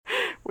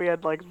we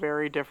had like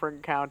very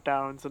different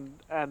countdowns,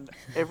 and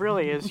it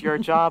really is your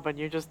job, and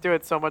you just do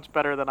it so much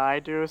better than I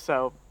do.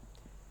 So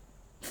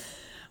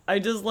I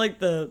just like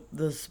the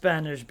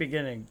Spanish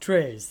beginning.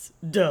 Tres,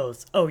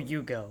 dos, oh,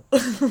 you go.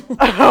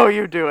 oh,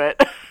 you do it.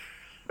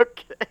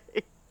 Okay.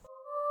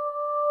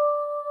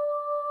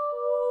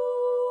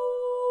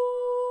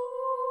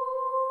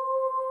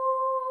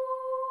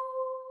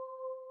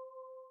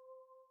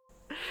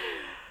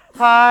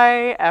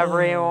 Hi,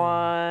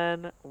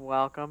 everyone.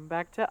 Welcome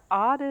back to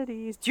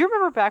Oddities. Do you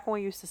remember back when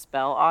we used to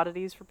spell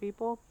oddities for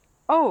people?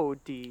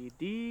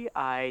 Oddities.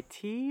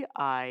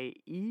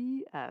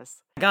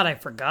 God, I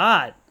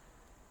forgot.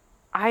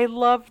 I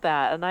love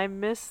that, and I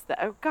miss that.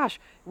 Oh,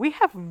 gosh, we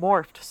have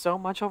morphed so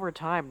much over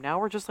time. Now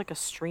we're just like a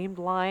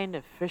streamlined,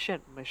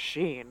 efficient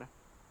machine. Well,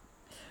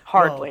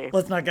 Hardly.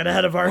 let's not get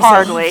ahead of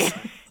Hardly.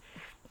 ourselves.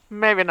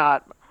 Maybe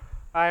not.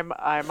 I'm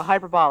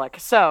hyperbolic.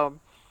 So,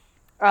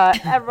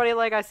 everybody,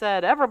 like I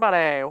said,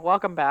 everybody,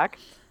 welcome back.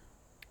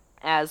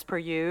 As per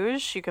usual,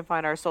 you can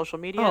find our social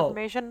media Oh.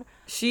 information.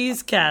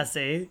 She's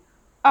Cassie.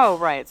 Oh,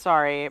 right,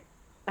 sorry.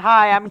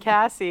 Hi, I'm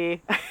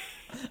Cassie.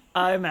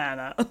 I'm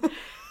Anna.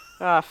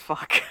 Ah,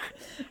 fuck.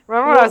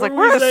 Remember when I was What like,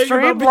 were we we're saying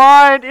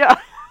streamlined? Yeah.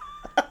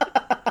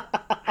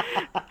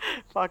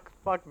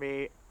 Fuck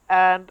me.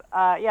 And,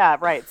 yeah,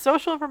 right.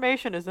 Social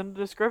information is in the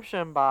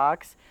description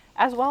box,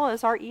 as well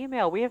as our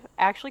email. We have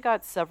actually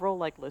got several,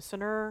 like,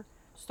 listener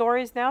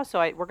stories now, so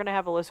we're going to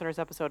have a listeners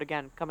episode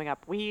again coming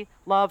up. We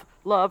love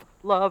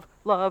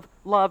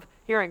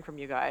hearing from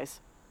you guys.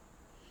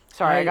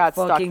 Sorry, I got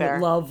stuck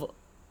there.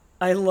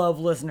 I love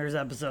listeners'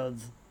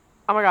 episodes.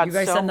 Oh my god, You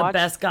guys so send the much.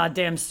 best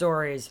goddamn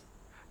stories.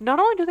 Not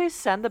only do they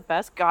send the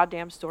best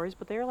goddamn stories,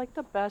 but they are like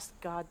the best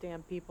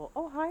goddamn people.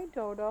 Oh, hi,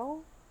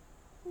 Dodo.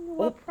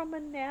 You up from a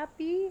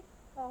nappy?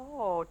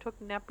 Oh, took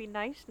nappy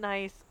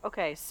nice.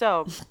 Okay,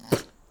 so...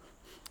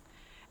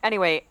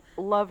 Anyway,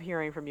 love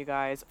hearing from you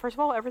guys. First of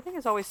all, everything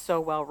is always so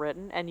well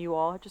written, and you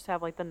all just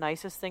have like the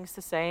nicest things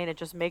to say, and it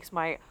just makes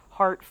my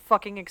heart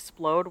fucking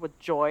explode with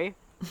joy.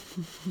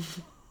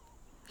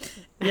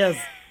 Yes,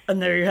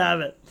 and there you have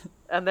it.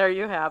 And there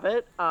you have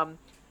it.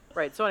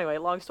 Right, so anyway,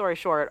 long story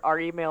short, our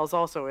email is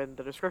also in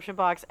the description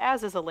box,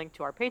 as is a link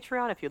to our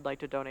Patreon if you'd like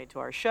to donate to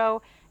our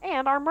show,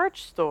 and our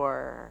merch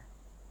store.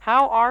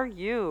 How are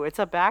you? It's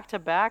a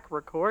back-to-back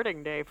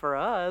recording day for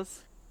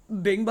us.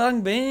 Bing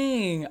bong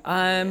bing.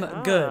 I'm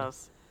good.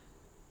 Yes.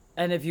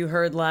 And if you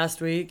heard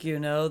last week, you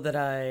know that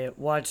I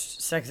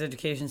watched Sex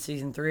Education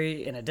Season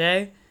 3 in a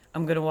day.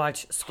 I'm going to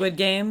watch Squid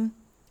Game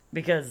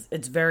because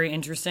it's very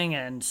interesting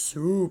and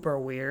super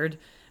weird.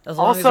 As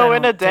long as I Also don't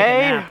in a take day?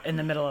 nap in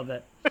the middle of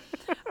it.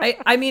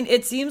 I mean,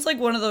 it seems like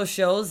one of those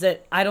shows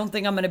that I don't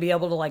think I'm going to be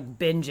able to like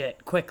binge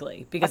it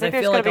quickly because I, think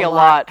there's feel gonna like be a a lot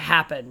lot.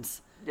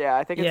 happens. Yeah,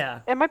 I think Yeah.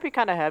 it might be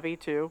kind of heavy,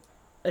 too.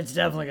 It's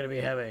definitely going to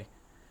be heavy.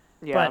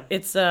 Yeah. But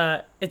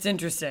it's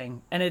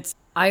interesting, and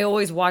I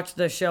always watch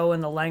the show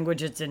in the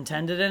language it's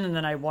intended in, and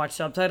then I watch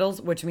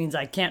subtitles, which means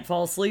I can't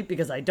fall asleep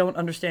because I don't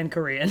understand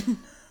Korean.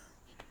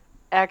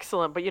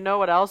 Excellent, but you know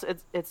what else?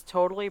 It's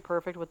totally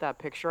perfect with that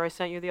picture I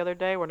sent you the other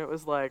day when it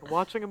was like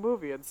watching a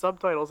movie and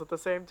subtitles at the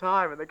same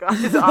time, and the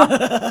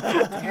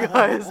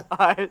guy's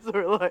eyes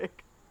were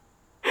like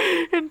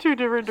in two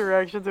different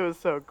directions. It was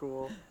so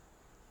cool.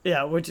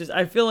 Yeah, which is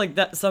I feel like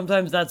that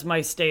sometimes that's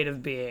my state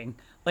of being.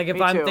 Like if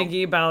Me I'm too.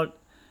 thinking about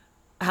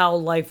how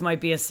life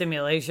might be a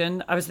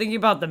simulation. I was thinking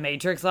about The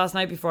Matrix last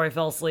night before I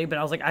fell asleep, and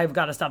I was like, I've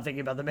got to stop thinking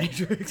about The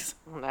Matrix.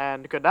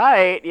 And good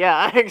night.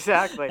 Yeah,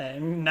 exactly.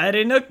 And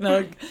nighty nook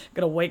nook.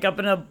 Gonna wake up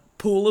in a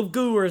pool of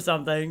goo or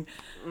something.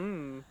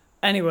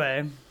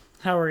 Anyway,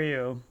 how are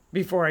you?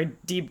 Before I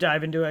deep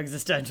dive into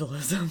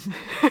existentialism.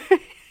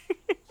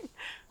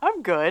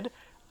 I'm good.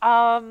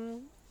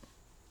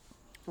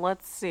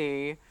 Let's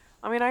see.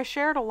 I mean, I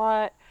shared a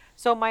lot.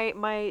 So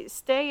my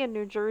stay in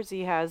New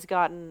Jersey has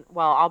gotten,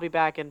 well, I'll be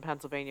back in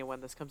Pennsylvania when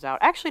this comes out.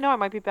 Actually, no, I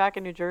might be back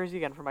in New Jersey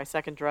again for my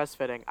second dress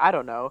fitting. I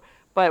don't know.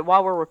 But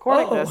while we're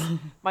recording this,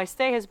 my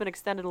stay has been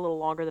extended a little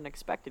longer than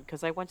expected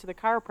because I went to the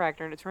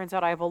chiropractor and it turns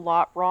out I have a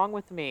lot wrong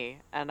with me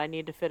and I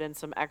need to fit in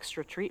some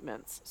extra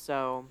treatments.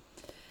 So...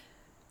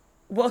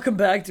 Welcome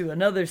back to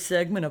another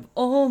segment of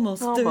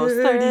Almost 30. Almost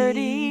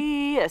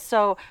 30.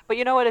 So, but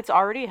you know what? It's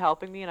already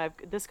helping me, and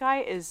this guy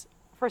is.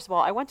 First of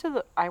all, I went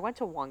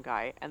to one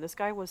guy, and this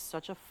guy was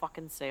such a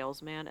fucking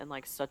salesman and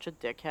like such a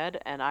dickhead,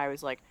 and I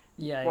was like,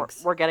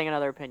 Yikes. we're getting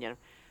another opinion.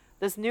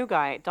 This new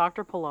guy,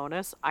 Dr.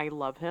 Polonis, I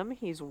love him.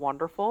 He's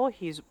wonderful.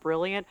 He's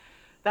brilliant.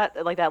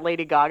 That like that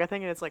Lady Gaga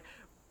thing, and it's like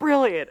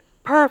brilliant,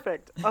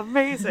 perfect,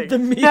 amazing, The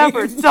meme,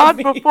 never the done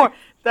meme. before.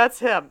 That's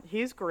him.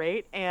 He's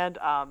great, and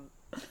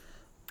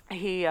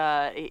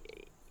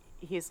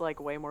he's like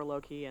way more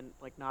low-key and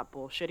like not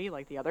bullshitty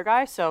like the other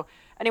guy. So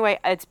anyway,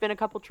 it's been a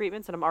couple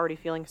treatments and I'm already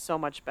feeling so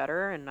much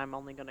better, and I'm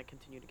only going to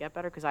continue to get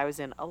better because I was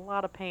in a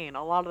lot of pain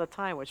a lot of the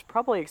time, which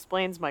probably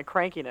explains my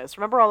crankiness.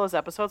 Remember all those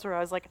episodes where I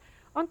was like,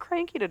 I'm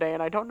cranky today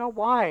and I don't know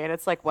why? And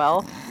it's like,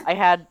 well, I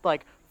had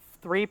like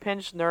 3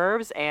 pinched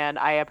nerves and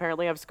I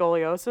apparently have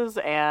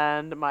scoliosis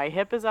and my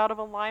hip is out of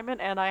alignment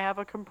and I have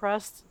a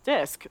compressed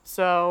disc.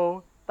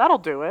 So That'll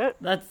do it.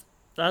 That's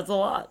a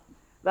lot.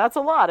 That's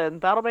a lot,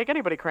 and that'll make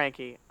anybody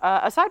cranky.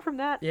 Aside from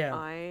that, Yeah.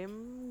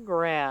 I'm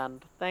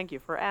grand. Thank you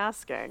for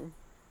asking.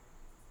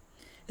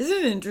 Isn't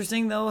it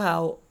interesting though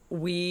how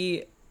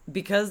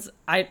because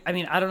I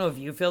mean I don't know if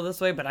you feel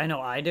this way, but I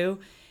know I do.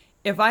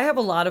 If I have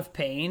a lot of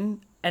pain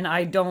and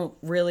I don't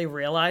really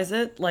realize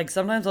it, like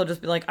sometimes I'll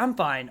just be like, I'm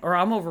fine or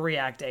I'm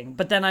overreacting,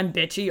 but then I'm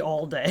bitchy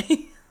all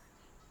day.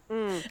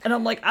 And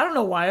I'm like, I don't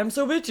know why I'm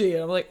so bitchy.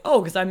 And I'm like, oh,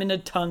 because I'm in a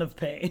ton of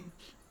pain.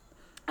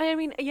 I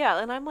mean,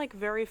 yeah, and I'm like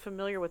very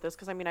familiar with this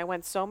because I mean, I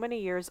went so many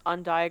years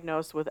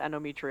undiagnosed with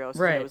endometriosis. And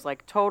Right. it was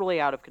like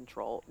totally out of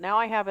control. Now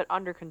I have it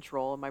under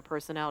control, and my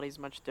personality is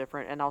much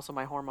different, and also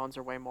my hormones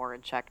are way more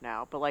in check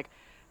now. But like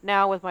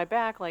now with my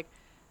back, like,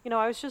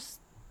 I was just,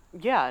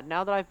 yeah.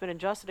 Now that I've been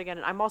adjusted again,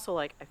 and I'm also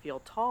like I feel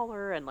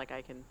taller and like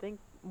I can think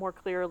more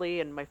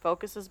clearly, and my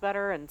focus is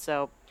better, and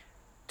so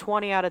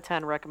 20 out of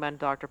 10 recommend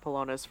Dr.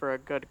 Polonis for a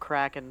good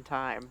crack in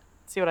time.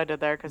 See what I did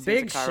there? Because he's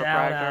a Big chiropractor.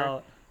 shout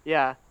out.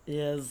 Yeah,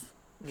 Yes.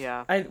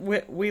 yeah.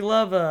 We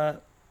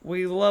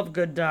love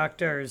good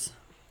doctors.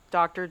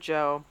 Dr.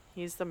 Joe,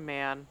 he's the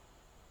man.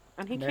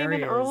 And he There came in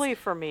he is. early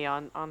for me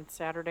on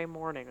Saturday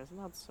morning.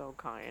 Isn't that so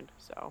kind?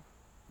 So,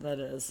 That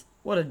is.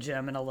 What a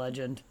gem and a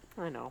legend.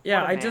 I know.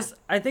 Yeah, What a man.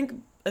 I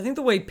think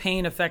the way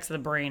pain affects the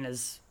brain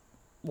is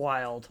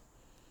wild.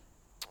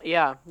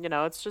 Yeah,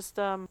 it's just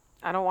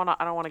I don't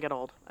want to get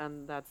old,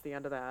 and that's the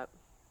end of that.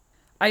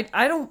 I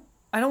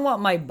don't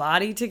want my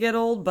body to get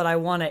old, but I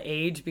want to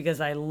age because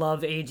I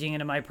love aging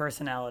into my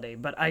personality.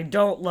 But I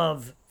don't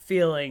love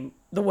feeling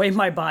the way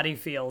my body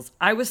feels.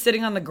 I was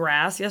sitting on the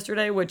grass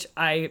yesterday, which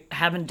I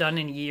haven't done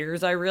in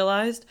years, I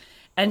realized,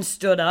 and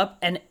stood up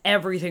and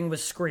everything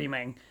was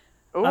screaming.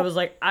 Oop. I was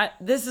like, I've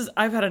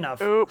had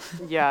enough. Oop.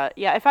 Yeah,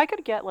 yeah. If I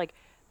could get like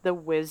the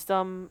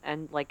wisdom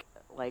and like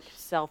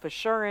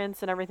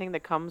self-assurance and everything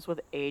that comes with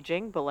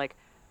aging, but like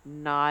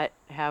not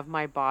have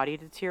my body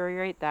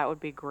deteriorate, that would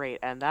be great.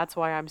 And that's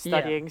why I'm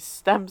studying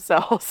stem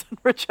cells and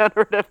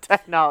regenerative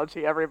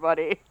technology,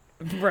 everybody.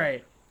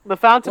 Right. The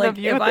fountain Like, of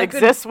if youth I could-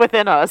 exists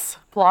within us.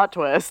 Plot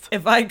twist.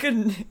 If I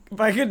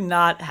could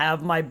not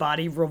have my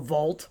body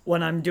revolt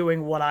when I'm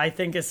doing what I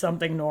think is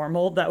something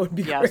normal, that would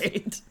be Yes.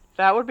 great.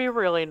 That would be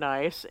really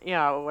nice.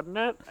 Yeah, wouldn't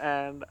it?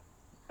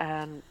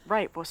 And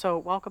right. Well, so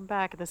welcome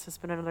back. This has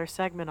been another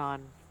segment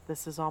on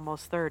This Is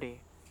Almost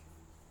 30.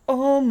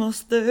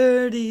 Almost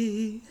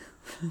 30.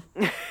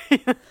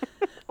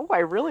 Oh, I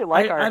really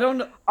like I don't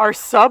know. our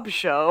sub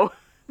show.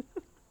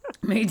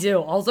 Me too.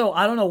 Also,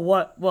 I don't know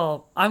what.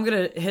 Well, I'm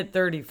going to hit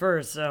 30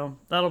 first, so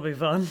that'll be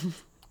fun.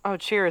 Oh,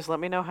 cheers. Let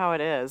me know how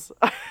it is.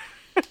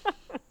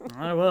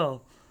 I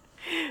will.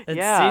 It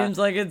Yeah. seems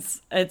like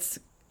it's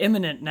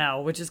imminent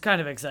now, which is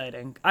kind of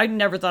exciting. I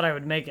never thought I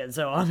would make it,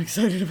 so I'm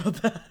excited about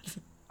that.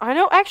 I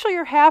know. Actually,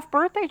 your half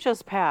birthday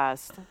just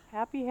passed.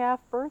 Happy half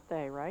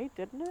birthday, right?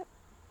 Didn't it?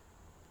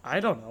 I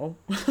don't know.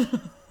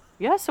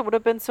 Yes, it would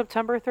have been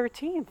September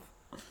 13th.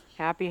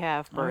 Happy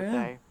half Oh, yeah.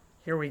 birthday.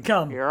 Here we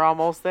come. You're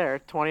almost there.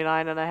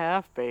 29 and a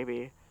half,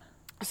 baby.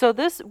 So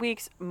this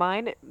week's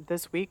mine.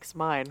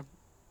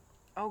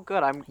 Oh,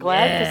 good. I'm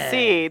glad to Yeah.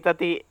 see that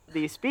the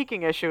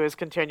speaking issue is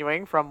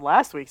continuing from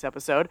last week's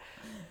episode.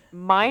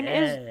 Mine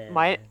Yeah.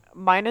 is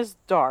mine is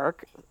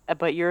dark,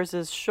 but yours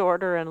is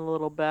shorter and a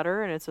little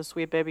better, and it's a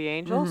sweet baby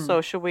angel. Mm-hmm.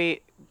 So should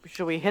we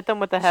hit them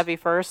with the heavy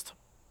first?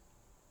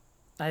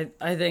 I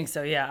think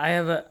so. Yeah, I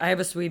have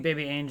a sweet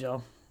baby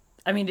angel.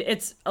 I mean,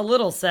 it's a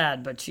little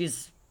sad, but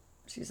she's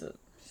a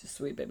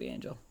sweet baby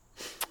angel.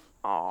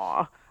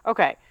 Aw.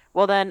 Okay.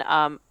 Well then,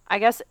 I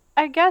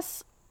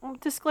guess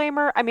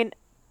disclaimer. I mean,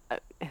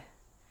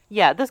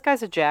 yeah, this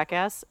guy's a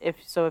jackass. If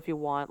you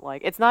want,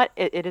 like,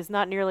 it is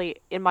not nearly,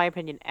 in my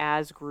opinion,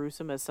 as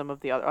gruesome as some of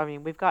the other. I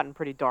mean, we've gotten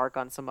pretty dark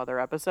on some other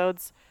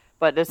episodes,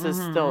 but this is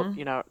still,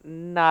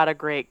 not a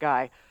great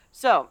guy.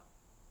 So,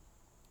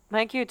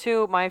 thank you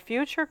to my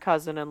future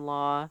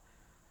cousin-in-law,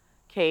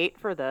 Kate,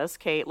 for this.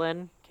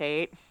 Caitlin,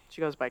 Kate.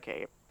 She goes by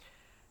Kate.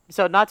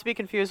 So, not to be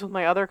confused with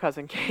my other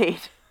cousin,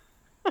 Kate.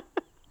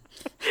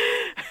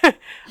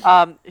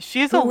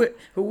 She's Who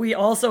we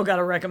also got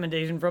a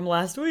recommendation from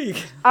last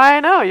week. I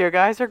know, you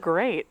guys are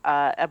great.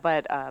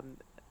 But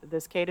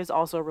this Kate is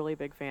also a really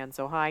big fan.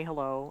 So hi,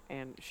 hello,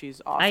 and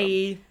she's awesome.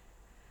 Hi.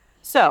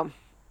 So,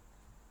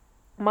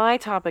 my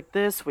topic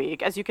this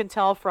week, as you can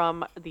tell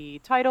from the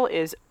title,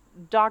 is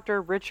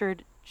Dr.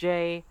 Richard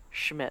J.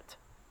 Schmidt.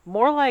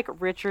 More like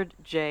Richard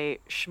J.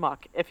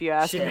 Schmuck, if you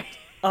ask Shit. me.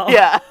 Oh.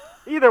 Yeah,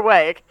 either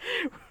way.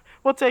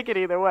 We'll take it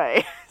either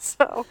way.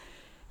 So,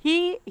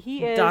 he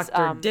is...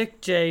 Dr.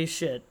 Dick J.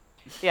 Shit.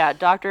 Yeah,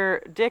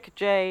 Dr. Dick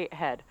J.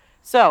 Head.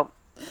 So,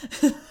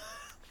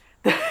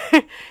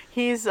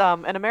 he's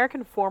an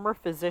American former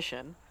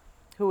physician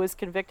who was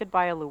convicted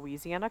by a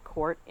Louisiana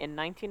court in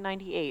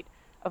 1998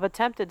 of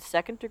attempted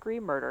second-degree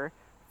murder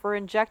for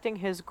injecting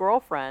his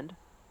girlfriend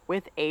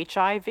with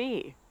HIV.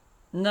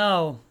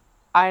 No.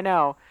 I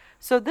know.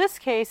 So this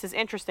case is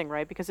interesting,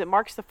 right? Because it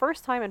marks the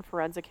first time in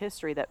forensic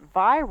history that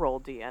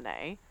viral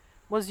DNA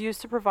was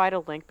used to provide a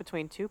link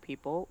between two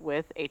people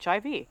with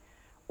HIV.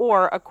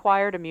 or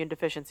acquired immune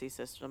deficiency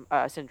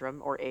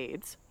syndrome, or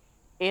AIDS,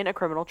 in a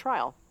criminal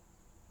trial.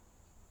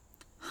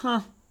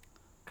 Huh.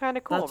 Kind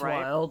of cool, That's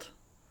right? wild.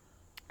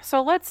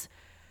 So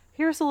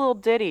here's a little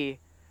ditty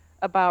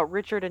about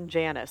Richard and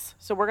Janice.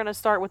 So we're going to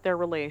start with their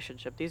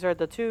relationship. These are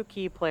the two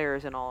key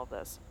players in all of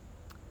this.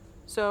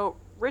 So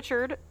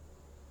Richard,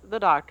 the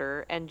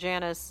doctor, and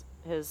Janice,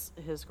 his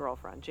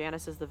girlfriend.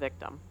 Janice is the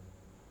victim.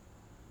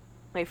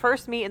 They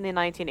first meet in the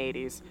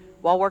 1980s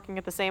while working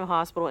at the same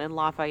hospital in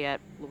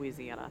Lafayette,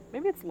 Louisiana.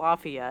 Maybe it's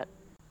Lafayette.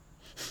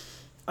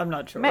 I'm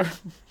not sure.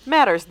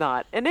 Matters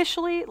not.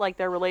 Initially, like,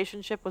 their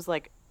relationship was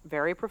like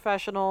very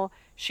professional.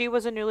 She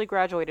was a newly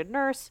graduated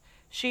nurse.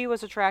 She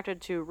was attracted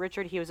to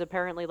Richard. He was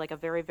apparently like a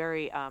very,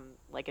 very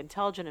like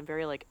intelligent and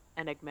very like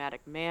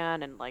enigmatic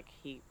man, and like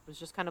he was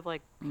just kind of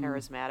like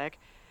charismatic.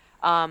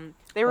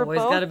 They were Always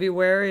both. got to be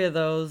wary of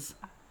those.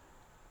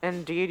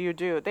 Indeed, you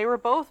do. They were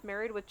both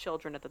married with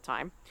children at the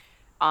time.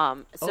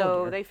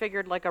 So dear. they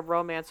figured like a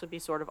romance would be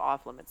sort of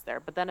off limits there.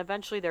 But then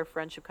eventually their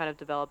friendship kind of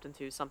developed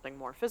into something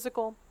more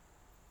physical,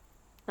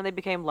 and they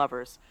became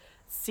lovers.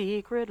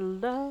 Secret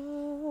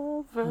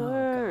lovers.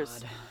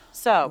 Oh, God.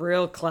 So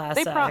Real class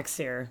they acts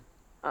here.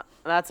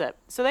 that's it.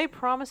 So they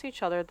promise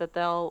each other that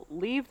they'll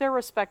leave their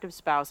respective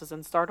spouses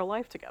and start a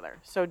life together.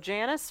 So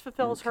Janice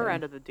fulfills her Okay.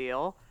 end of the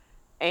deal,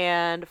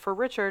 and for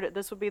Richard,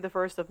 this would be the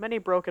first of many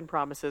broken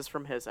promises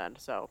from his end.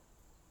 So,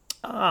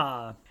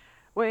 Ah.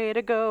 way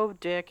to go,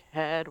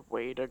 dickhead,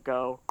 way to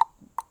go.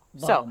 Bum,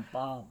 So,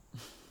 bum.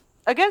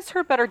 against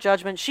her better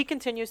judgment, she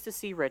continues to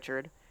see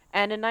Richard,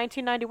 and in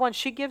 1991,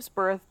 she gives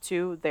birth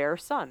to their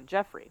son,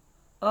 Jeffrey.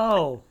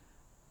 Oh.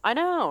 I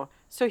know.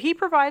 So he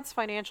provides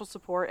financial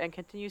support and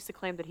continues to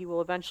claim that he will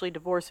eventually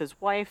divorce his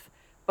wife,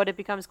 but it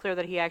becomes clear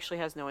that he actually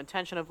has no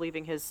intention of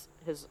leaving his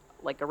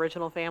like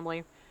original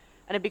family.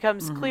 And it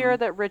becomes clear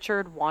that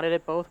Richard wanted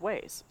it both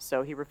ways.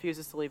 So he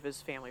refuses to leave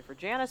his family for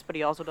Janice, but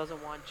he also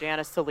doesn't want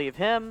Janice to leave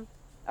him.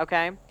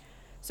 Okay?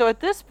 So at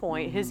this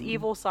point, his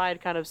evil side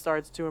kind of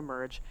starts to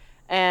emerge.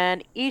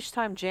 And each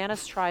time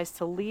Janice tries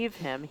to leave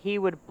him, he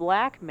would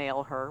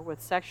blackmail her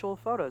with sexual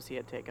photos he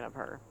had taken of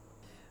her.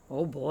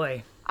 Oh,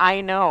 boy.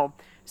 I know.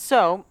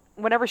 So,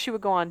 whenever she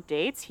would go on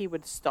dates, he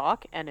would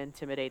stalk and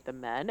intimidate the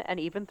men and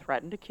even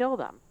threaten to kill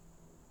them.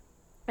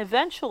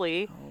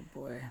 Eventually, Oh,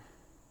 boy.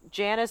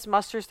 Janice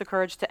musters the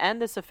courage to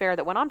end this affair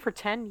that went on for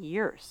 10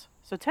 years.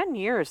 So 10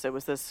 years there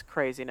was this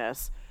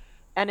craziness.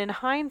 And in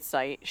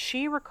hindsight,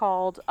 she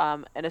recalled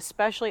an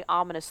especially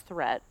ominous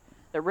threat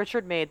that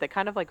Richard made that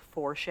kind of like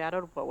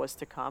foreshadowed what was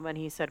to come. And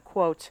he said,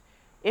 quote,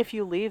 "If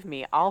you leave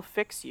me, I'll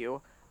fix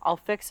you. I'll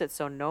fix it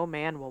so no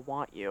man will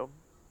want you."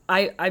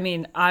 I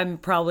mean, I'm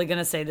probably going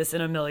to say this in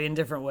a million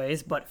different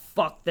ways, but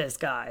fuck this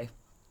guy.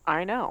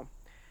 I know.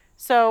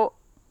 So,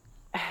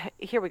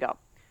 here we go.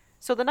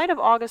 So, the night of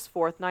August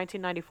 4th,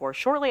 1994,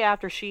 shortly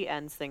after she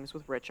ends things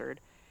with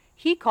Richard,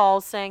 he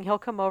calls saying he'll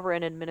come over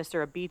and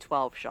administer a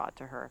B12 shot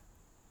to her.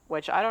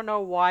 Which I don't know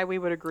why we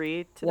would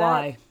agree to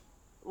Why?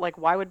 that. Like,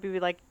 why would we be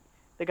like,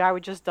 the guy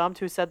we just dumped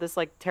who said this,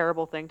 like,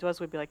 terrible thing to us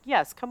would be like,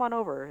 yes, come on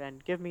over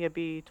and give me a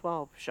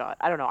B12 shot.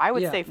 I don't know. I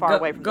would Yeah, stay far go-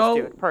 away from go-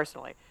 this dude,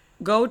 personally.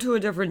 Go to a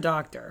different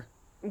doctor.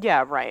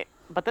 Yeah, right.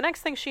 But the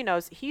next thing she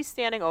knows, he's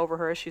standing over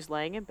her as she's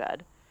laying in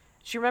bed.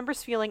 She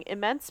remembers feeling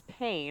immense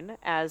pain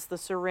as the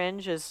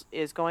syringe is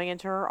going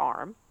into her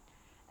arm,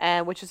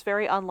 and which is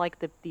very unlike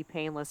the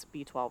painless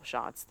B12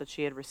 shots that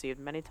she had received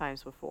many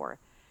times before.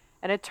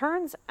 And it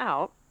turns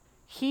out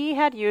he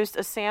had used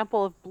a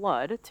sample of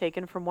blood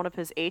taken from one of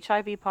his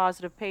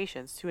HIV-positive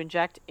patients to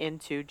inject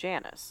into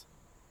Janice,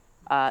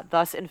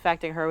 thus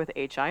infecting her with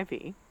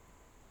HIV.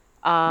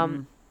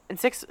 And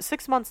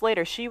six months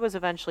later, she was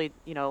eventually,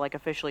 like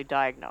officially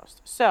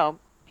diagnosed. So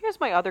here's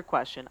my other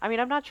question. I mean,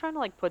 I'm not trying to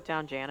like put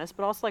down Janice,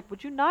 but also like,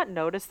 would you not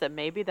notice that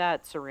maybe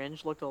that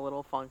syringe looked a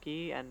little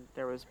funky and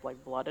there was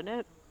like blood in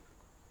it?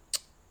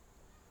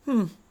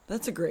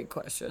 That's a great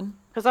question.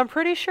 Because I'm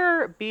pretty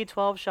sure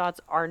B12 shots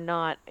are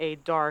not a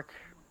dark,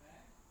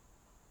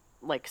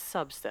 like,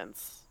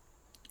 substance.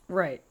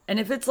 Right. And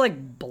if it's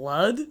like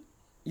blood,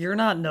 you're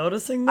not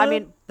noticing that? I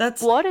mean,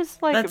 that's blood is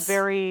like that's-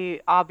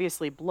 very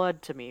obviously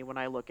blood to me when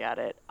I look at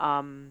it.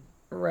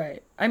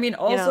 Right. I mean,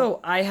 also,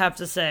 I have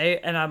to say,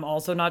 and I'm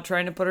also not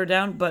trying to put her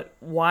down, but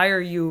why are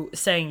you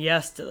saying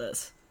yes to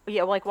this?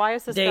 Yeah, like, why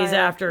is this Days guy...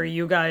 after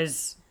you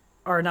guys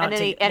are not And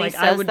then he, taking... and like, he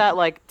I says would... that,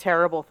 like,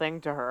 terrible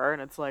thing to her,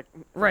 and it's like...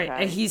 Right,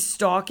 okay. and he's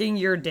stalking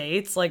your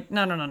dates? Like,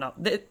 no.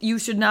 You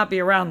should not be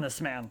around this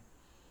man.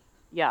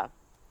 Yeah.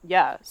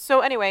 Yeah.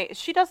 So anyway,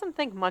 she doesn't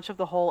think much of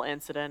the whole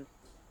incident,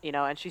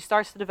 and she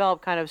starts to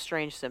develop kind of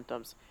strange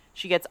symptoms.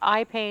 She gets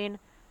eye pain,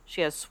 she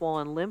has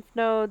swollen lymph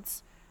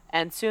nodes,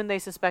 and soon they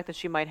suspect that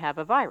she might have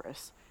a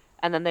virus.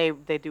 And then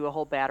they do a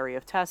whole battery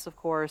of tests, of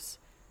course,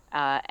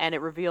 and it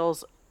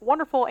reveals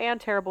wonderful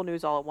and terrible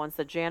news all at once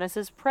that Janice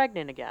is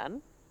pregnant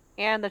again,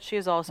 and that she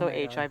is also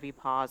my God. HIV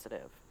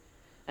positive.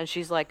 And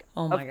she's like,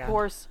 Oh my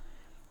God.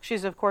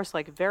 She's, of course,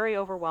 like, very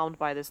overwhelmed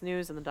by this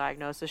news and the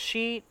diagnosis.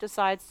 She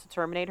decides to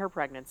terminate her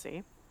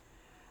pregnancy.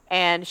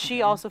 And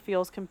she also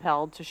feels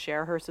compelled to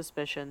share her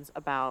suspicions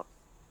about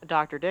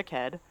Dr.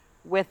 Dickhead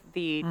with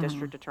the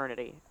district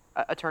attorney,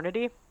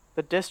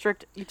 the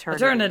district attorney,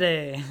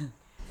 Eternity.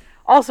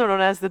 also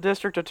known as the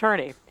district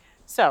attorney.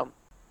 So,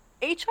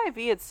 HIV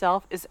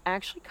itself is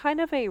actually kind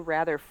of a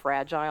rather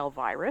fragile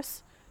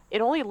virus. It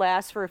only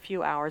lasts for a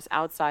few hours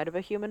outside of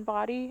a human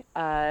body.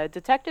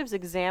 Detectives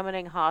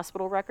examining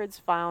hospital records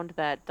found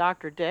that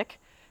Dr. Dick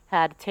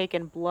had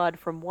taken blood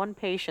from one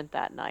patient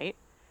that night,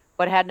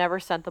 but had never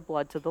sent the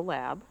blood to the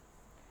lab.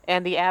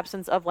 And the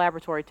absence of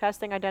laboratory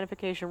testing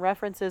identification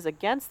references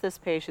against this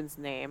patient's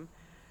name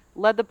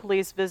led to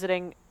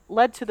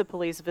the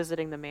police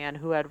visiting the man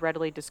who had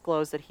readily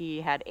disclosed that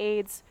he had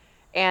AIDS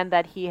and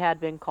that he had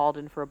been called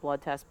in for a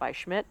blood test by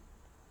Schmidt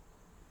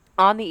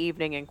on the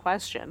evening in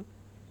question.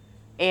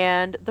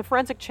 And the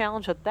forensic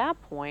challenge at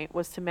that point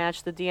was to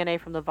match the DNA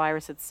from the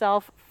virus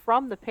itself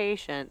from the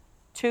patient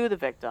to the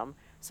victim,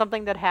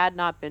 something that had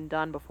not been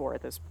done before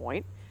at this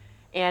point.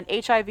 And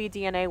HIV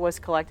DNA was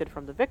collected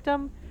from the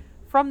victim,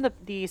 from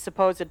the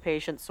supposed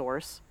patient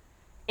source,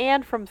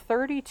 and from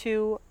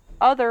 32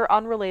 other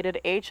unrelated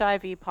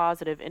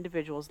HIV-positive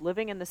individuals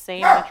living in the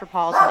same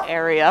metropolitan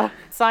area.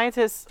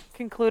 Scientists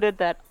concluded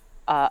that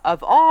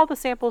of all the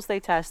samples they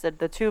tested,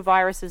 the two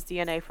viruses'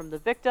 DNA from the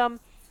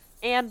victim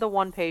and the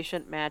one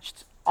patient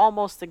matched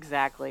almost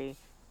exactly,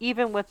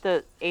 even with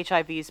the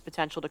HIV's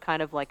potential to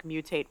kind of like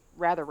mutate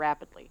rather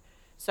rapidly.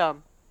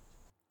 So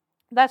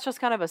that's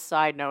just kind of a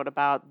side note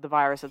about the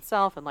virus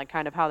itself and like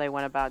kind of how they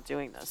went about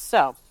doing this.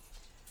 So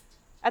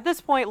at this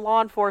point,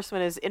 law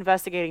enforcement is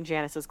investigating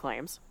Janice's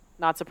claims.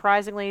 Not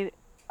surprisingly,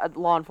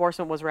 law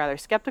enforcement was rather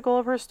skeptical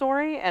of her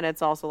story, and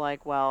it's also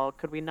like, well,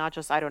 could we not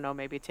just, I don't know,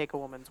 maybe take a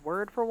woman's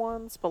word for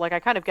once? But, like, I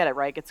kind of get it,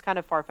 right? It's kind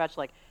of far-fetched,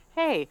 like,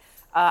 hey,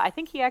 I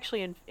think he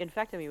actually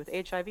infected me with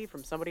HIV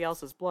from somebody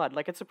else's blood.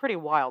 Like, it's a pretty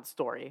wild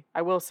story.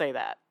 I will say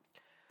that.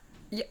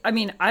 Yeah, I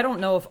mean, I don't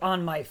know if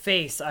on my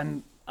face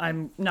I'm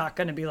not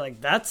going to be like,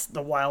 that's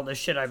the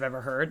wildest shit I've ever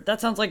heard.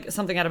 That sounds like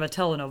something out of a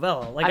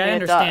telenovela. Like, I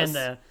understand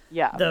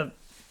the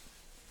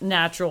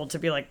natural to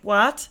be like,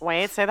 what?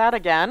 Wait, say that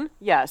again?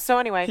 Yeah, so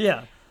anyway.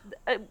 Yeah.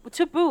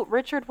 To boot,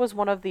 Richard was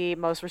one of the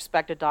most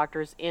respected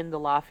doctors in the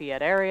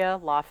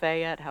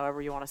Lafayette,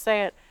 however you want to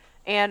say it.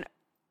 And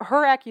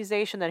her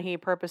accusation that he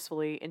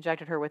purposefully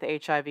injected her with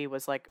HIV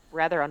was, like,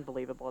 rather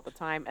unbelievable at the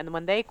time. And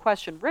when they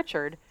questioned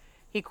Richard,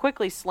 he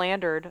quickly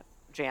slandered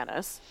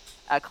Janice,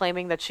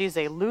 claiming that she's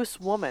a loose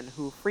woman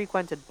who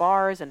frequented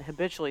bars and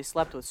habitually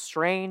slept with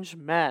strange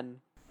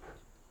men.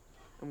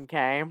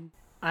 Okay.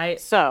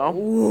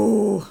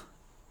 Ooh.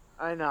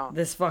 I know.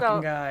 This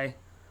fucking guy.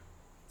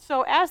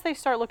 So as they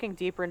start looking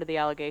deeper into the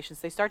allegations,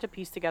 they start to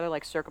piece together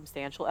like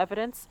circumstantial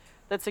evidence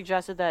that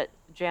suggested that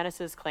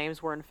Janice's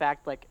claims were in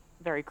fact like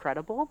very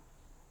credible.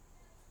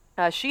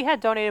 She had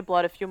donated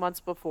blood a few months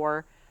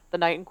before the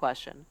night in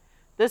question.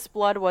 This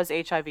blood was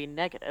HIV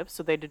negative,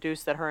 so they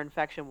deduced that her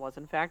infection was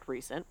in fact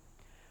recent.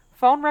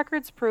 Phone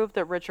records proved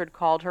that Richard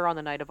called her on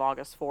the night of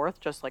August 4th,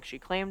 just like she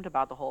claimed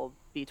about the whole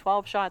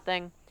B12 shot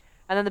thing.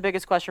 And then the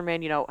biggest question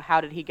remained,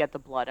 how did he get the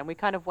blood? And we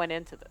kind of went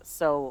into this.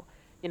 So,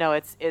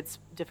 it's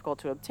difficult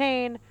to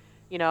obtain.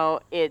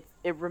 It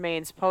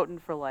remains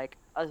potent for like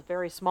a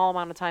very small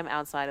amount of time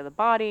outside of the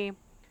body.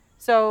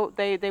 So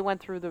they went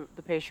through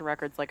the patient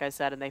records, like I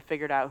said, and they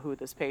figured out who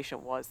this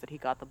patient was that he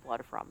got the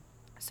blood from.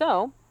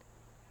 So,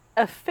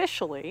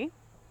 officially,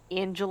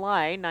 in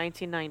July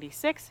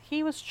 1996,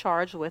 he was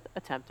charged with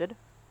attempted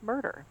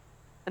murder.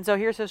 And so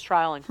here's his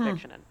trial and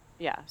conviction. And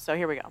so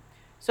here we go.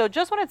 So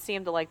just when it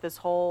seemed that like this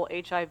whole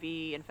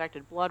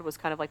HIV-infected blood was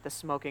kind of like the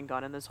smoking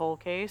gun in this whole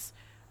case,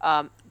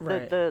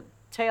 the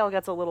tale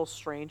gets a little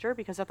stranger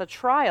because at the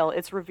trial,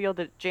 it's revealed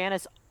that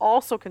Janice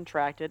also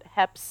contracted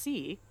Hep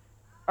C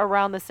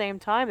around the same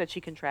time that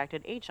she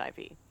contracted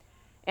HIV.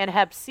 And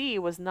Hep C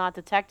was not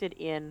detected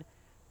in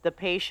the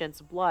patient's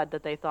blood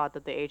that they thought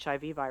that the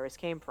HIV virus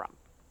came from.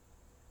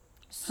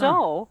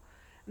 So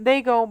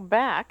they go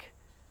back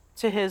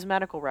to his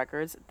medical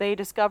records. They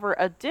discover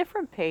a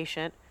different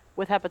patient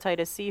with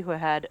hepatitis C who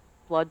had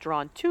blood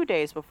drawn 2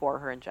 days before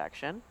her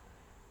injection.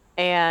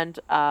 And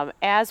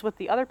as with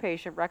the other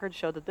patient, records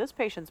showed that this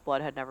patient's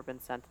blood had never been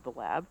sent to the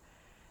lab.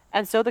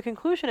 And so the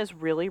conclusion is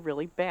really,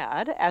 really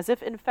bad. As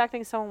if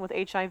infecting someone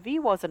with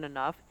HIV wasn't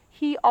enough,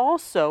 he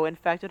also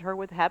infected her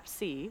with Hep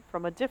C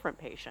from a different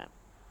patient.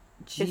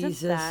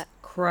 Jesus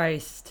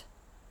Christ.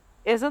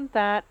 Isn't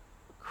that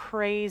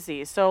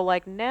crazy? So,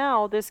 like,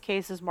 now this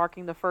case is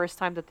marking the first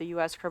time that the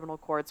U.S. criminal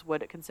courts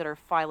would consider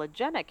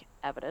phylogenetic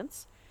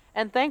evidence.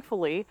 And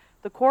thankfully,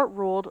 the court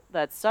ruled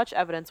that such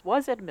evidence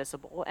was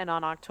admissible, and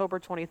on October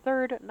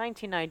 23rd,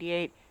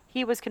 1998,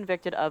 he was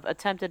convicted of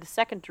attempted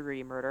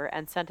second-degree murder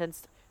and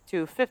sentenced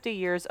to 50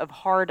 years of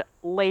hard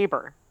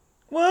labor.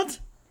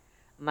 What?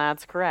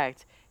 That's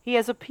correct. He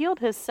has appealed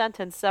his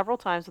sentence several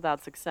times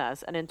without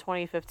success, and in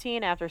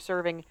 2015, after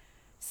serving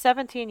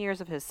 17 years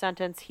of his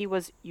sentence, he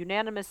was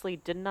unanimously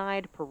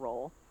denied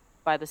parole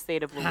by the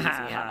state of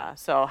Louisiana.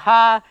 So,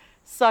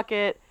 suck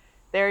it.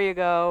 There you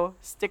go.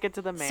 Stick it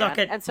to the man. Suck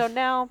it. And so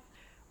now,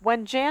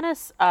 when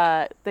Janice,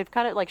 they've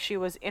kind of like, she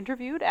was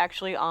interviewed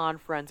actually on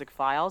Forensic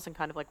Files and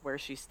kind of like where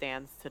she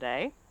stands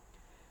today.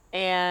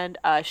 And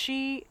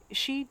she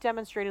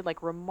demonstrated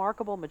like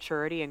remarkable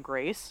maturity and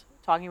grace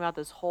talking about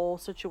this whole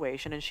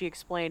situation, and she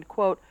explained,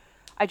 quote,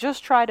 I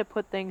just try to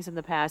put things in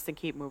the past and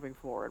keep moving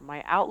forward.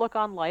 My outlook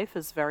on life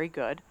is very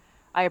good.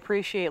 I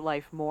appreciate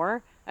life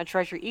more and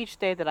treasure each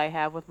day that I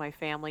have with my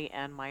family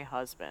and my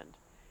husband.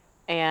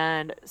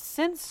 And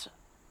since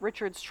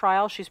Richard's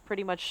trial, she's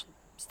pretty much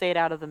stayed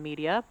out of the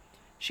media.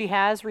 She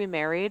has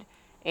remarried,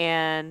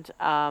 and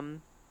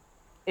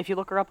if you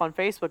look her up on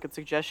Facebook, it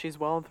suggests she's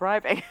well and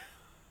thriving.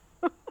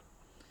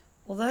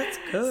 Well, that's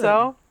good.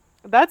 So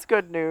that's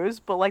good news.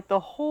 But like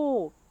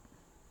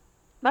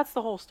that's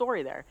the whole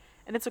story there,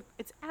 and it's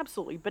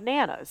absolutely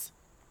bananas.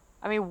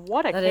 I mean,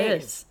 what a That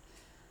case. is.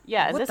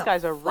 Yeah, and What this the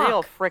guy's a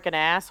real fuck? freaking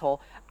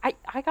asshole.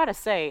 I gotta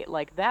say,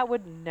 like, that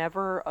would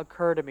never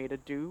occur to me to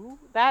do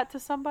that to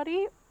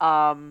somebody.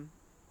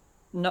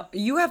 No,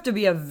 you have to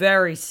be a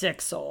very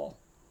sick soul.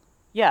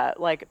 Yeah,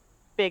 like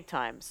big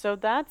time. So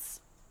that's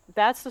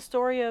the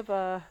story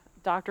of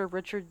Dr.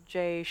 Richard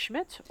J.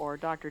 Schmidt, or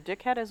Dr.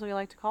 Dickhead as we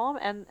like to call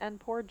him, and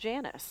poor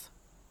Janice.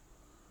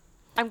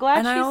 And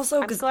I also,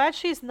 I'm because glad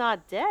she's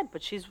not dead,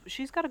 but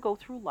she's got to go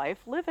through life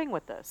living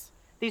with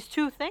these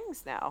two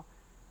things now.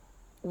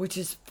 which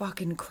is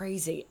fucking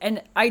crazy.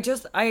 And I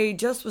just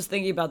was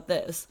thinking about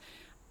this.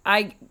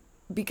 I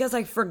because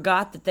I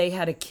forgot that they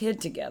had a kid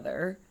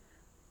together.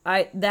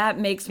 I that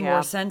makes more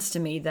Yeah. sense to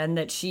me than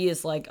that she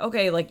is like,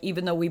 okay, like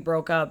even though we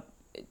broke up,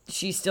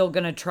 she's still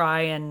going to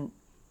try and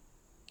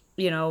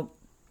you know,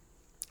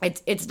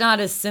 it's not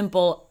as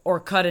simple or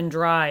cut and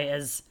dry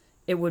as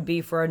it would be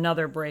for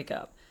another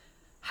breakup.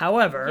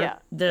 However, Yeah.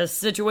 the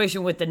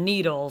situation with the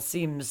needle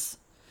seems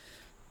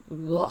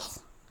ugh.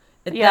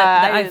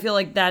 Yeah, I feel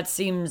like that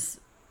seems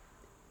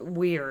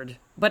weird.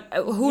 But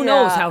who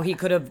knows Yeah. how he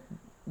could have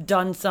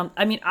done some.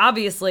 I mean,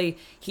 obviously,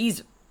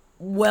 he's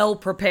well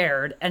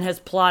prepared and has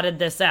plotted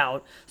this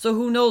out. So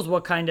who knows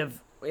what kind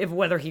of, if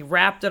whether he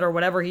wrapped it or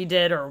whatever he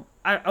did, or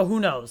who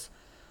knows.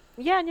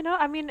 Yeah, and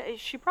I mean,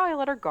 she probably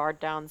let her guard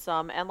down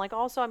some, and like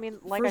also, I mean,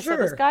 like For I said,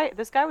 this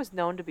sure. guy was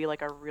known to be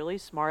like a really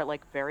smart,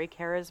 like very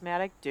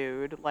charismatic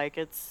dude. Like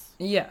it's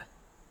Yeah.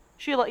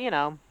 you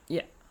know,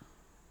 Yeah.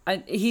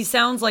 He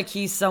sounds like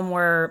he's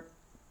somewhere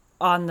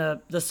on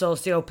the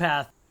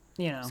sociopath,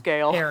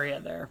 Scale. area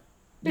there.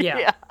 Yeah,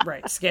 Yeah.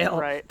 right. Scale.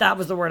 Right. That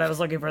was the word I was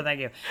looking for.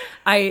 Thank you.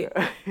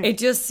 It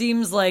just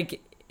seems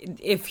like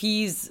if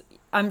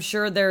I'm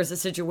sure there's a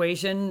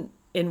situation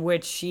in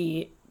which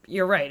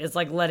you're right, it's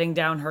like letting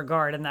down her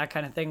guard and that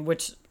kind of thing,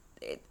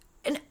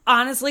 and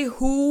honestly,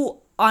 who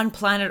on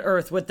planet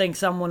Earth would think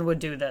someone would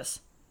do this?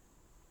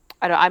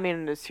 I don't. I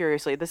mean,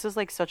 seriously, this is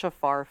like such a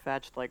far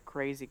fetched, like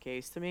crazy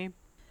case to me.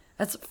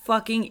 That's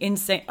fucking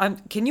insane.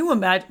 Can you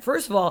imagine?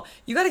 First of all,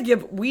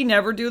 we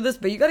never do this,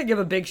 but you got to give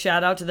a big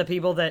shout out to the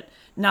people that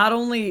not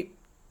only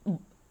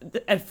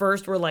at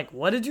first were like,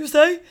 what did you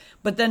say?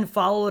 But then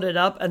followed it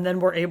up and then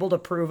were able to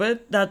prove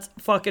it. That's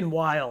fucking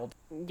wild.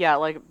 Yeah,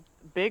 like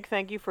big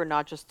thank you for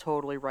not just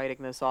totally writing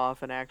this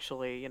off and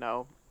actually,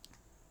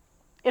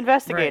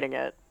 investigating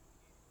it.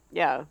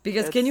 Yeah,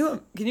 Because it's, can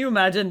you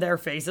imagine their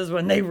faces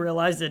when they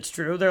realize it's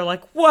true? They're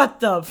like, what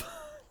the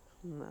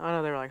I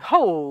know they were like,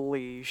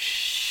 holy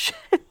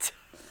shit.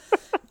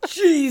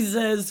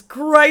 Jesus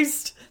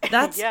Christ.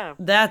 Yeah.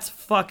 That's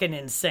fucking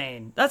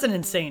insane. That's an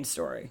insane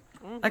story.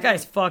 That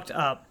guy's fucked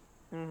up.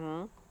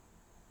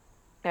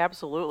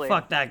 Absolutely.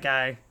 Fuck that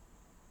guy.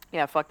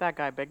 Yeah, fuck that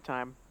guy big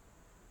time.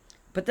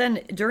 But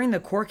then during the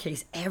court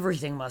case,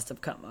 everything must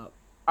have come up.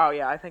 Oh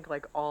yeah, I think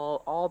like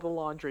all the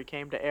laundry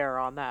came to air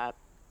on that.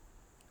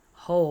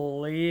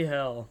 Holy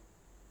hell.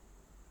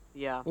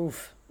 Yeah.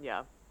 Oof.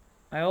 Yeah.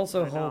 I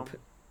also I know. hope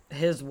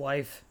his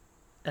wife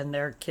and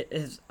their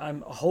kid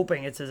I'm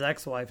hoping it's his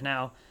ex-wife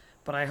now,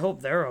 but I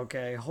hope they're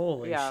okay.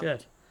 Holy Yeah.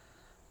 shit.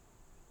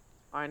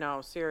 I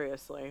know,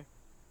 seriously.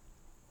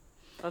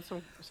 That's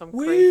some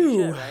Woo. crazy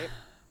shit, right?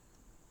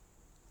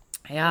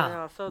 Yeah.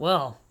 Yeah, so-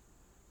 Well,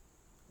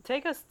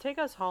 Take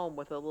us home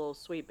with a little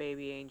sweet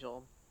baby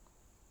angel.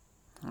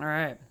 all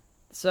right.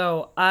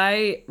 So,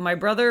 my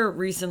brother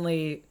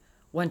recently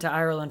went to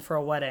Ireland for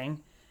a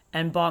wedding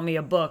and bought me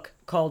a book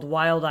called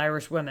Wild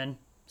Irish Women.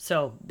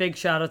 So, big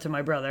shout out to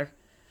my brother.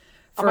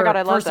 Oh my God,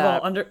 I love first of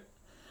all, that.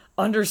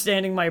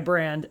 understanding my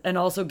brand and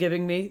also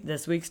giving me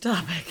this week's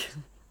topic.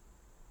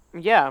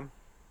 Yeah.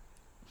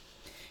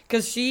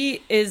 Because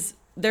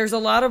there's a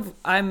lot of,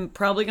 I'm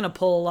probably going to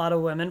pull a lot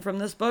of women from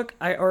this book.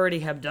 I already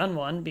have done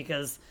one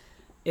because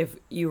if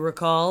you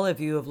recall, if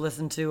you have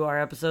listened to our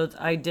episodes,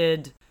 I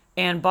did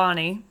Anne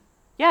Bonny,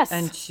 Yes.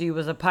 and she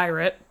was a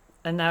pirate,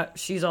 and that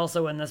she's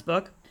also in this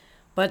book.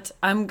 But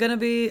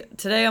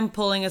today I'm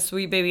pulling a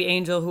sweet baby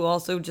angel who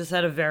also just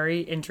had a very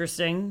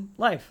interesting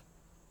life.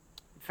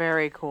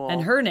 Very cool.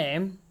 And her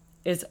name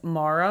is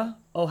Mara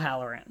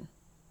O'Halloran.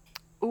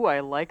 Ooh,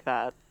 I like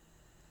that.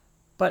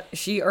 But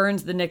she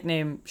earns the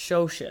nickname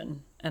Shoshin,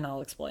 and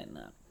I'll explain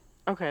that.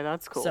 Okay,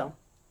 that's cool. So,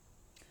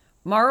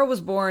 Mara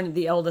was born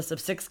the eldest of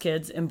 6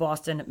 kids in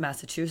Boston,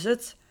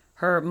 Massachusetts.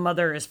 Her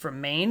mother is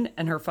from Maine,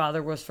 and her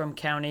father was from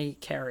County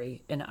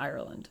Kerry in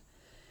Ireland.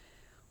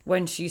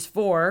 When she's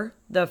 4,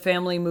 the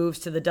family moves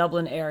to the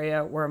Dublin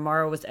area where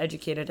Mara was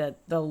educated at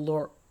the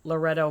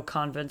Loreto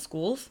convent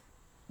schools.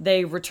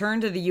 They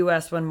return to the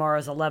U.S. when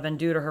Mara's 11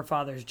 due to her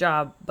father's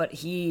job, but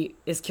he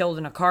is killed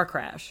in a car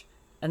crash,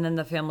 and then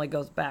the family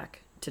goes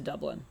back to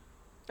Dublin.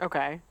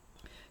 Okay.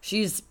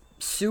 She's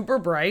super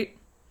bright.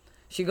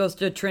 She goes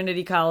to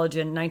Trinity College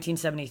in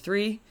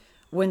 1973,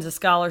 wins a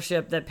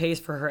scholarship that pays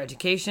for her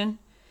education.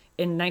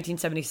 In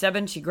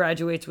 1977, she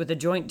graduates with a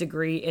joint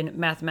degree in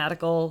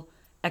mathematical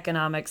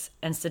economics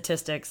and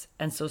statistics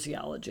and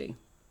sociology.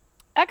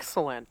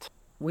 Excellent.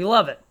 We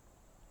love it.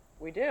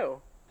 We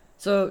do.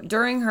 So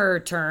during her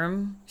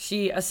term,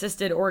 she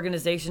assisted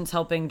organizations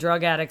helping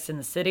drug addicts in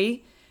the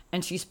city,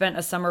 and she spent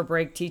a summer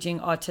break teaching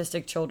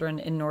autistic children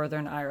in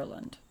Northern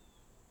Ireland.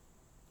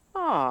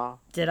 Oh.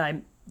 Did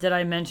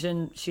I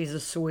mention she's a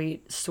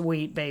sweet,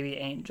 sweet baby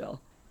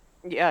angel?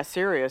 Yeah,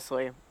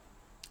 seriously.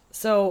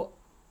 So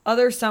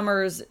other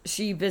summers,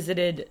 she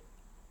visited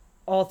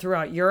all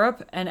throughout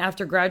Europe, and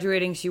after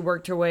graduating, she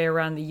worked her way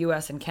around the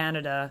U.S. and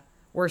Canada,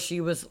 where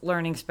she was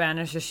learning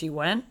Spanish as she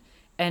went.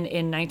 And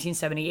in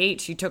 1978,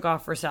 she took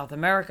off for South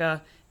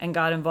America and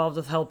got involved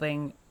with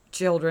helping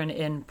children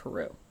in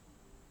Peru.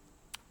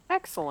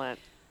 Excellent.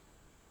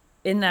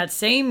 In that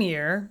same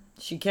year,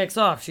 she kicks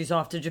off. She's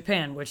off to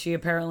Japan, which she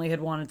apparently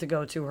had wanted to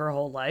go to her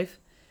whole life.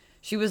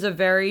 She was a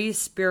very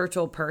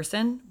spiritual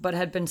person, but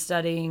had been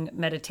studying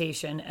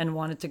meditation and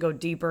wanted to go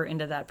deeper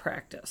into that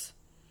practice.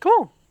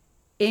 Cool.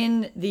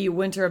 In the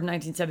winter of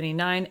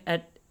 1979,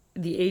 at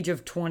the age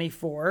of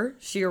 24,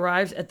 she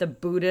arrived at the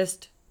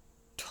Buddhist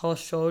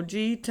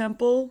Toshoji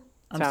Temple.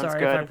 I'm Sounds sorry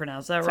good. if I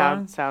pronounced that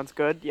wrong. Sounds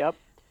good. Yep.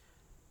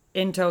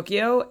 In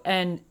Tokyo,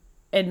 and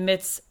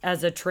admits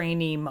as a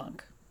trainee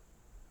monk.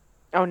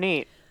 Oh,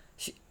 neat.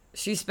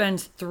 She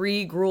spends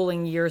 3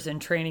 grueling years in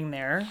training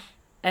there,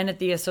 and at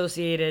the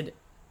associated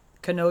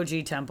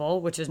Kannoji Temple,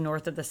 which is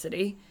north of the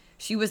city.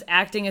 She was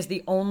acting as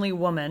the only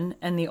woman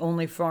and the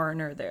only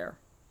foreigner there.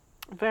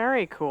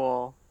 Very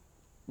cool.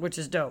 Which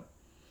is dope.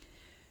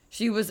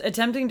 She was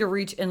attempting to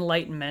reach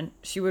enlightenment.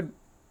 She would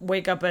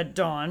wake up at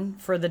dawn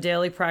for the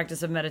daily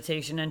practice of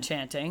meditation and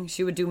chanting.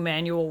 She would do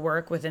manual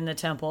work within the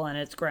temple and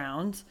its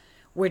grounds,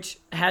 which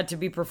had to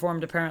be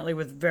performed apparently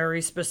with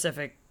very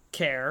specific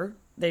care.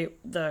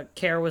 The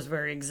care was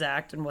very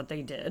exact in what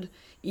they did,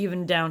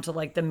 even down to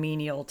like the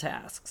menial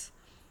tasks.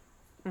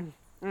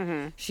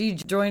 Mm-hmm. She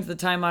joined the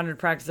time-honored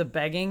practice of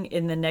begging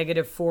in the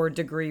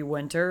 -4-degree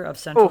winter of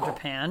central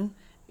Japan.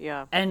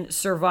 Yeah. And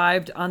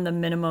survived on the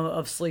minimum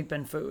of sleep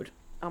and food.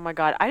 Oh my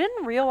god, I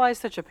didn't realize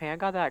that Japan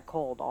got that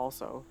cold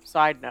also.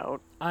 Side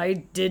note. I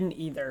didn't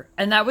either.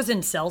 And that was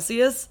in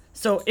Celsius,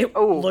 so it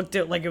looked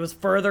like it was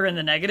further in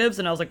the negatives,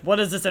 and I was like, what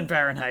is this in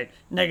Fahrenheit?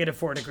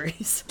 -4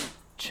 degrees.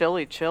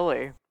 Chilly.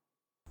 Chilly.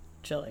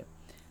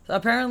 So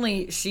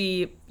apparently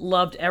she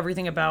loved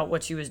everything about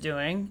what she was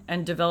doing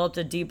and developed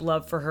a deep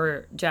love for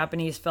her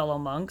Japanese fellow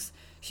monks.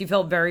 She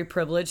felt very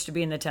privileged to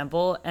be in the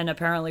temple and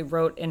apparently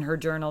wrote in her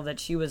journal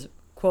that she was,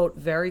 quote,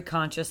 very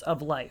conscious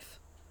of life,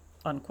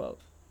 unquote.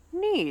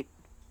 Neat.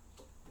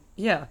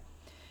 Yeah.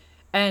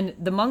 And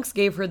the monks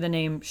gave her the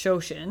name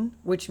Shoshin,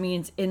 which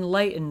means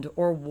enlightened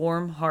or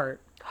warm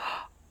heart.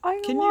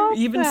 Can you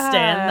even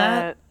stand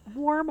that?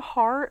 Warm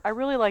heart? I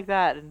really like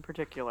that in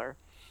particular.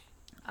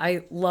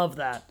 I love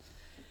that.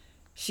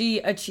 She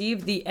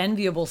achieved the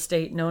enviable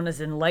state known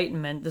as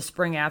enlightenment the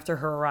spring after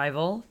her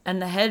arrival,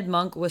 and the head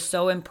monk was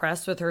so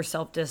impressed with her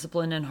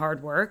self-discipline and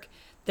hard work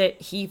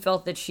that he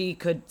felt that she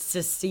could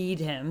succeed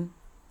him.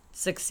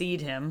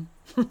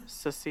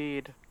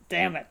 Secede.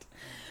 Damn it.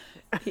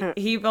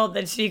 He felt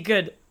that she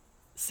could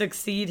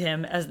succeed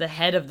him as the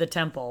head of the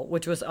temple,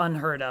 which was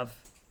unheard of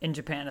in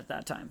Japan at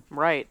that time.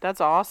 Right,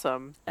 that's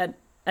awesome.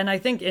 And I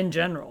think in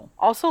general.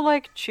 Also,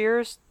 like,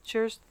 cheers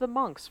to the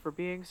monks for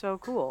being so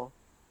cool.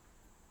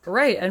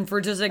 Right, and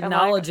for just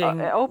acknowledging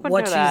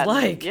what she's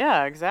like.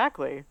 Yeah,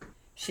 exactly.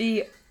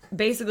 She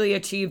basically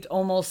achieved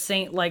almost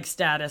saint-like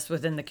status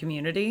within the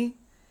community,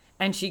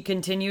 and she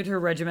continued her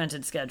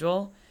regimented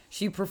schedule.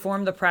 She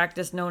performed the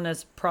practice known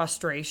as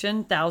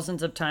prostration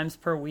thousands of times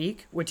per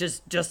week, which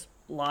is just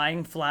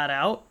lying flat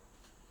out.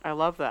 I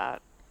love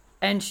that.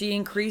 And she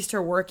increased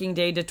her working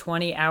day to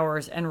 20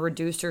 hours and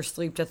reduced her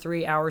sleep to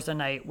 3 hours a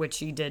night, which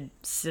she did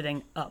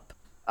sitting up.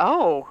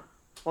 Oh,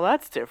 well,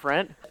 that's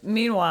different.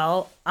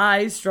 Meanwhile,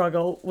 I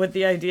struggle with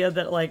the idea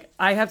that, like,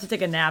 I have to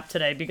take a nap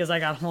today because I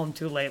got home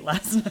too late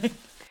last night.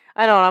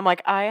 I know, and I'm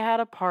like, I had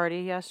a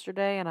party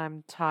yesterday and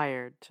I'm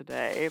tired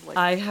today. Like,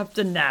 I have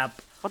to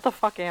nap. What the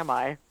fuck am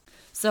I?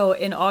 So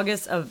in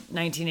August of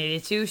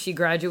 1982, she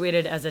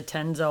graduated as a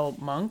Tenzo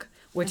monk,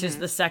 which is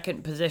the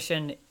second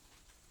position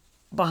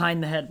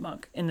behind the head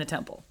monk in the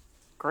temple.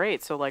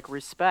 Great, so like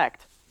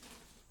respect.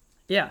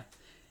 Yeah.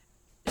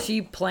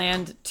 She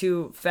planned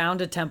to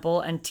found a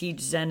temple and teach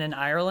Zen in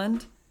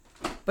Ireland,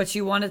 but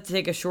she wanted to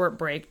take a short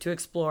break to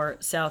explore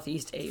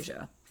Southeast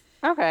Asia.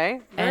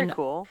 Okay, very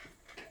cool.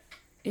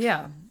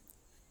 Yeah.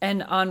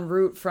 And en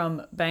route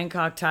from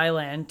Bangkok,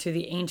 Thailand to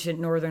the ancient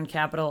northern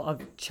capital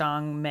of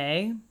Chiang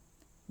Mai,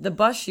 the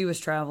bus she was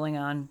traveling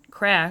on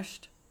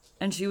crashed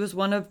and she was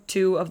one of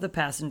two of the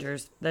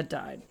passengers that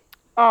died.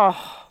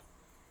 Oh,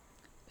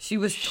 She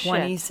was shit.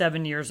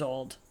 27 years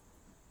old.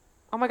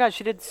 Oh my god,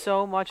 she did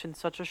so much in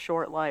such a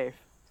short life.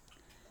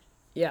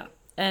 Yeah.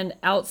 And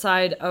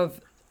outside of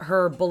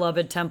her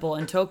beloved temple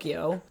in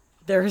Tokyo,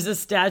 there is a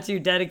statue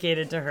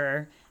dedicated to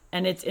her,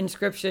 and its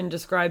inscription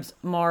describes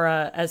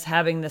Mara as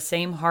having the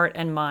same heart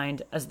and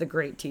mind as the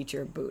great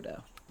teacher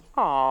Buddha.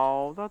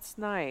 Oh, that's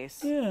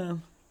nice. Yeah.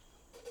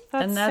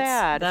 That's, And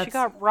sad. She that's-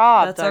 got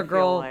robbed, that's our I feel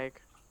girl.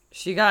 like.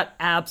 She got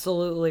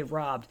absolutely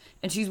robbed.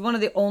 And she's one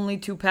of the only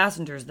two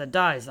passengers that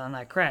dies on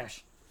that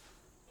crash.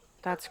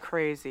 That's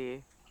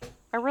crazy.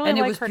 I really And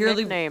it like was her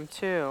purely- nickname,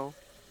 too.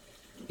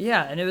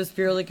 Yeah, and it was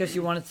purely because she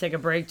wanted to take a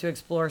break to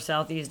explore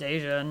Southeast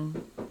Asia,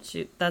 and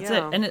that's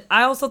Yeah. it. And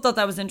I also thought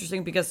that was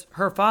interesting because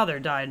her father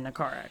died in a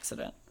car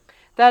accident.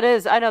 That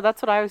is, I know,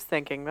 that's what I was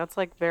thinking. That's,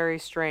 like, very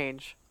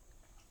strange.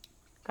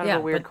 Kind Yeah,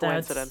 of a weird but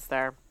that's- coincidence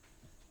there.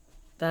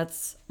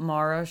 That's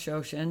Mara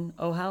Shoshin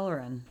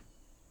O'Halloran.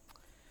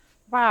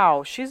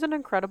 Wow, she's an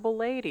incredible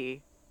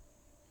lady.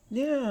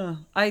 Yeah.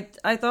 I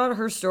thought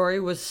her story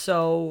was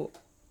so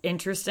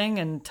interesting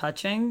and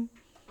touching,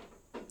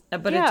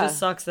 but it Yeah. just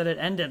sucks that it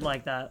ended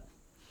like that.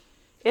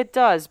 It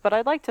does, but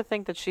I'd like to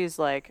think that she's,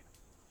 like,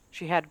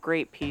 she had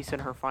great peace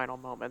in her final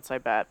moments, I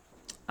bet.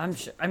 I'm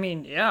sure. I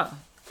mean, yeah.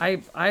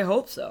 I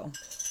hope so.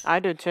 I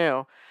do,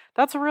 too.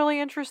 That's really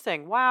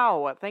interesting.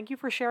 Wow, thank you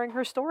for sharing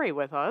her story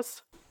with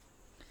us.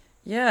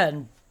 Yeah,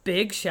 and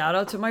big shout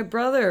out to my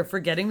brother for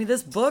getting me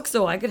this book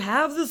so I could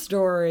have the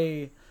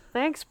story.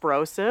 Thanks,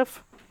 Brosif.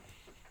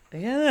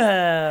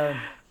 Yeah.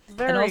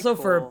 Very And also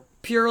cool. for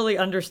purely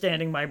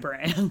understanding my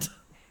brand.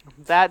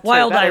 that too,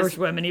 Wild that Irish is-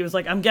 Women. He was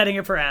like, I'm getting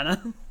it for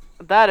Anna.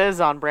 That is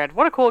on brand.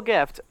 What a cool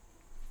gift.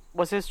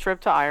 Was his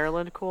trip to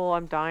Ireland cool?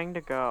 I'm dying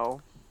to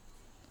go.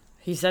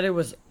 He said it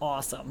was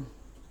awesome.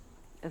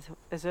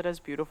 Is it as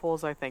beautiful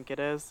as I think it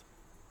is?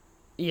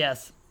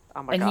 Yes.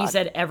 Oh my And god. he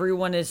said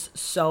everyone is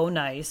so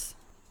nice.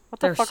 what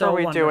the they're fuck so are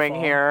we doing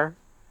wonderful. here?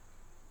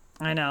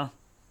 I know.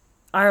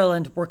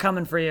 Ireland, we're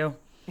coming for you.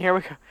 Here we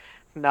go.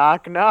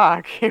 Knock,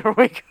 knock. Here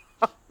we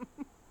go.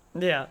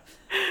 Yeah.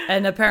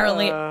 And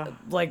apparently, Uh.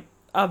 like,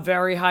 a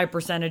very high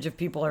percentage of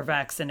people are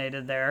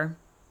vaccinated there.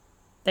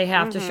 They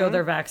have to show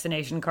their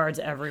vaccination cards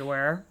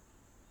everywhere.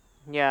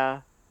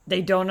 Yeah.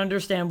 They don't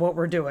understand what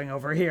we're doing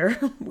over here,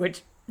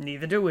 which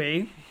neither do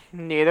we.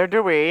 Neither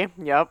do we.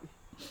 Yep.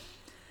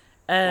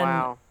 And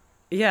Wow.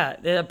 yeah,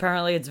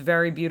 apparently it's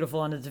very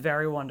beautiful and it's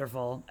very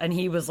wonderful. And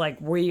he was like,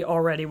 we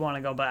already want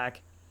to go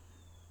back.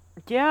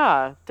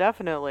 Yeah,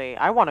 definitely.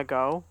 I want to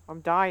go.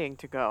 I'm dying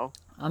to go.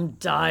 I'm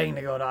dying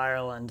to go to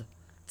Ireland.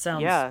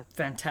 Sounds Yeah.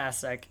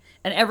 fantastic.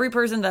 And every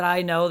person that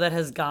I know that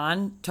has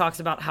gone talks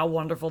about how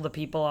wonderful the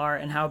people are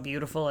and how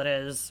beautiful it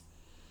is.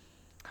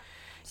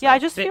 Yeah, I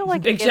just Big, feel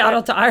like big in shout my-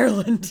 out to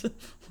Ireland.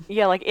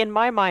 Yeah, like in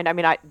my mind, I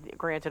mean,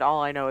 granted,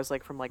 all I know is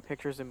like from like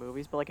pictures and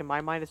movies, but like in my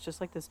mind, it's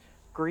just like this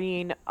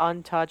green,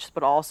 untouched,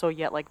 but also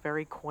yet like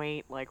very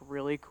quaint, like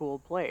really cool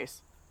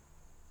place.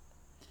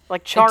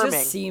 Like charming,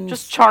 seems-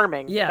 just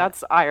charming. yeah,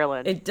 that's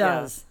Ireland. It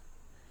does.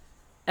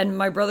 And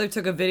my brother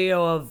took a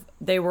video of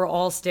they were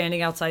all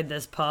standing outside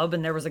this pub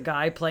and there was a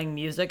guy playing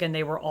music and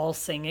they were all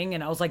singing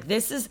and I was like,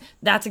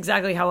 that's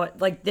exactly how it,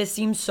 like, this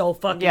seems so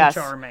fucking Yes.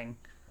 charming.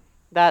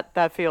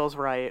 That feels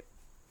right.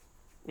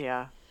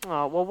 Yeah.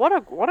 Oh well,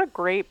 what a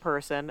great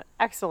person.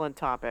 Excellent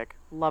topic.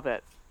 Love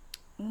it.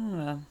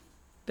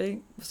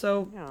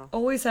 So Yeah.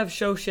 always have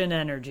Shoshin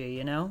energy,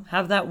 you know?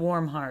 Have that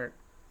warm heart.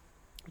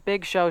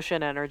 Big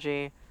Shoshin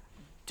energy.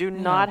 Do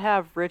not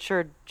have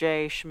Richard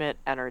J. Schmidt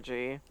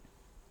energy.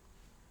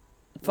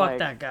 Fuck Like,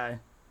 that guy.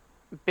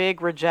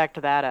 Big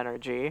reject that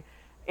energy.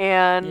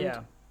 And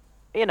Yeah.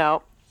 you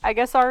know, I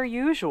guess our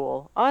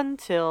usual.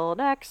 Until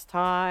next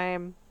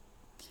time.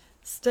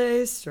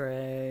 Stay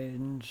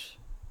strange.